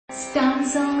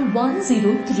Stanza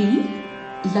 103,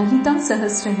 Lalita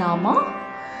Sahasranama.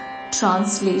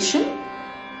 Translation.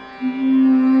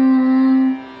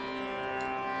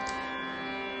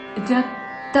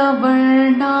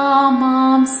 Raktavarna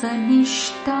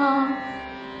mamsanishta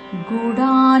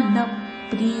gudana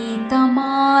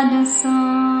pritamanasa.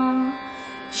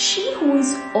 She who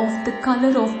is of the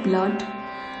color of blood,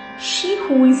 she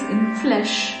who is in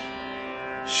flesh,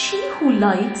 she who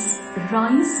likes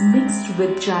rice mixed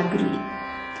with jaggery.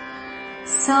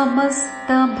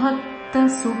 Samasta bhakta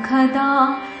sukhada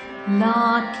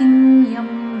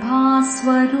lakinyam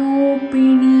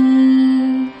bhaswarupini.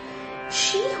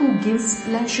 She who gives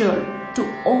pleasure to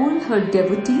all her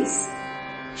devotees,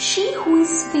 she who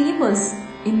is famous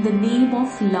in the name of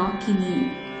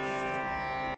Lakini.